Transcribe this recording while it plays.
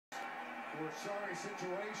were sorry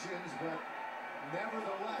situations, but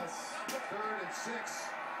nevertheless, 3rd and 6.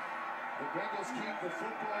 The Bengals keep the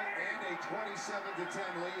football and a 27-10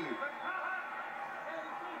 lead.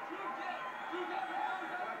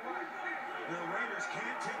 The Raiders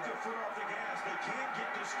can't take their foot off the gas. They can't get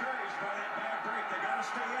discouraged by that bad break. They got to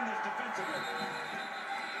stay in this defensively.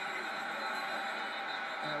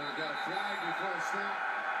 And we've got a flag before the snap.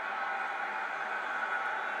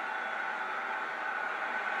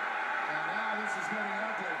 And now this is getting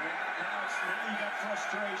ugly. Now you got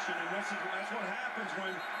frustration, and that's what happens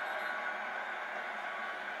when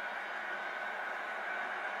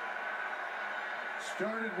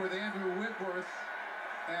started with Andrew Whitworth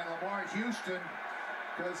and Lamar Houston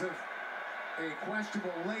because of a questionable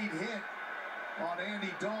late hit on Andy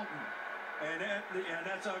Dalton. And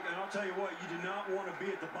I'll tell you what, you do not want to be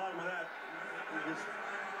at the bottom of that.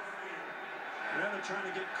 Now they're trying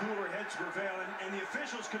to get cooler heads to prevail, and the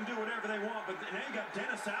officials can do whatever they want, but now you got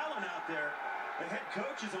Dennis Allen out there. The head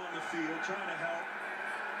coach is on the field trying to help.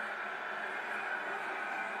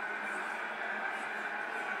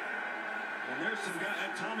 And there's some guy,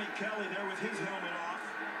 Tommy Kelly there with his helmet off.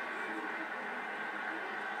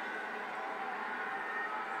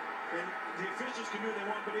 And the officials can do what they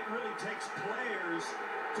want, but it really takes players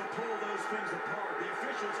to pull those things apart. The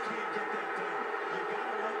officials can't get that done. You got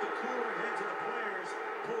to let the cooler heads of the players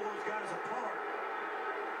pull those guys apart.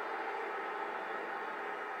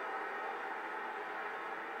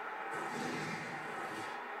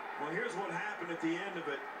 Well, here's what happened at the end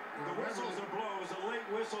of it. The whistles are blown. It was a late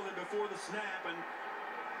whistle before the snap, and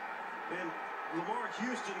Lamar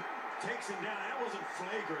Houston takes him down. That wasn't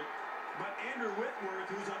flagrant, but Andrew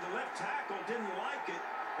Whitworth, who's on the left tackle, didn't like it,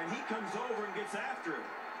 and he comes over and gets after him.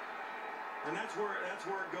 And that's where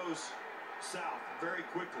it goes south very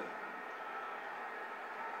quickly.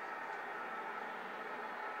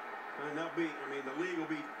 And the league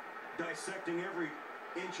will be dissecting every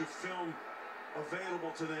inch of film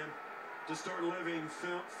available to them to start levying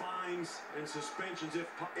fines and suspensions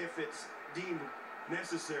if it's deemed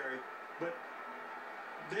necessary. But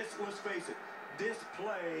let's face it, this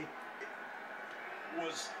play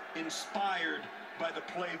was inspired by the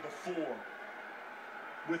play before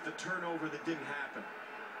with the turnover that didn't happen.